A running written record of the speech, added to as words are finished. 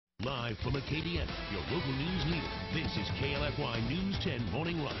Live from Acadiana, your local news leader, this is KLFY News 10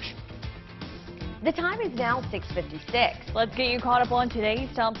 Morning Rush. The time is now 6:56. Let's get you caught up on today's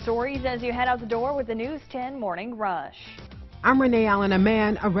top stories as you head out the door with the News 10 Morning Rush. I'm Renee Allen. A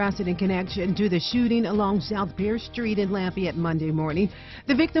man arrested in connection to the shooting along South Pierce Street in Lafayette Monday morning.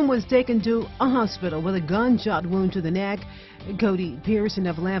 The victim was taken to a hospital with a gunshot wound to the neck. Cody Pearson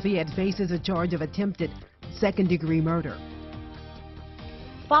of Lafayette faces a charge of attempted second-degree murder.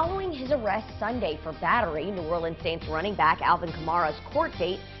 Following his arrest Sunday for battery, New Orleans Saints running back Alvin Kamara's court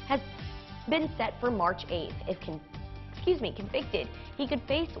date has been set for March 8th. If convicted, he could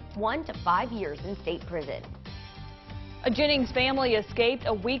face 1 to 5 years in state prison. A Jennings family escaped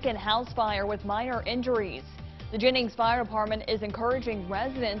a weekend house fire with minor injuries. The Jennings Fire Department is encouraging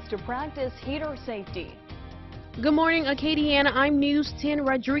residents to practice heater safety. Good morning, Acadiana. I'm News 10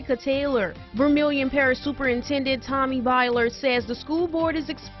 Rodrika Taylor. Vermilion Parish Superintendent Tommy Byler says the school board is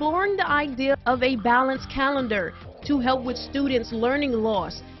exploring the idea of a balanced calendar to help with students' learning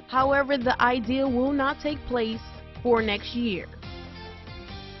loss. However, the idea will not take place for next year.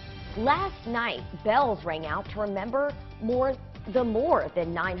 Last night, bells rang out to remember the more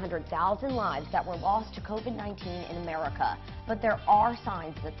than 900,000 lives that were lost to COVID-19 in America. But there are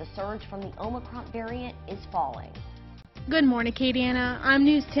signs that the surge from the Omicron variant is falling. Good morning, Acadiana. I'm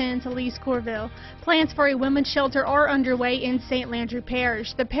News 10 Talise Corville. Plans for a women's shelter are underway in St. Landry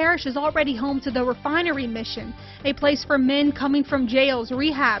Parish. The parish is already home to the Refinery Mission, a place for men coming from jails,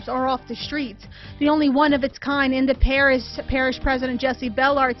 rehabs, or off the streets. The only one of its kind in the parish. Parish President Jesse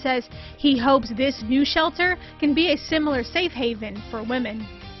Bellard says he hopes this new shelter can be a similar safe haven for women.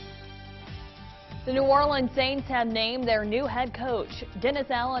 The New Orleans Saints have named their new head coach. Dennis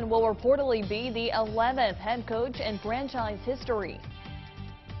Allen will reportedly be the 11th head coach in franchise history.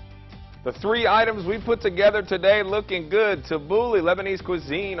 The 3 items we put together today looking good. Tabbouleh, Lebanese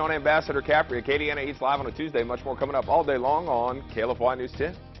cuisine on Ambassador Capri. Acadiana Eats Live on a Tuesday. Much more coming up all day long on KLFY News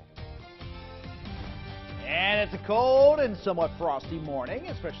 10. And it's a cold and somewhat frosty morning,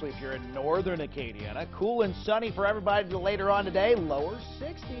 especially if you're in northern Acadiana. Cool and sunny for everybody later on today. Lower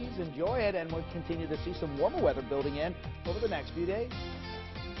 60s. Enjoy it, and we'll continue to see some warmer weather building in over the next few days.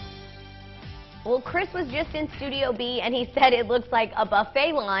 Well, Chris was just in Studio B, and he said it looks like a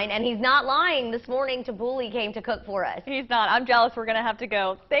buffet line, and he's not lying. This morning, Tabbouleh came to cook for us. He's not. I'm jealous. We're going to have to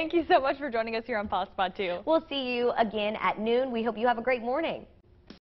go. Thank you so much for joining us here on Pop Spot 2. We'll see you again at noon. We hope you have a great morning.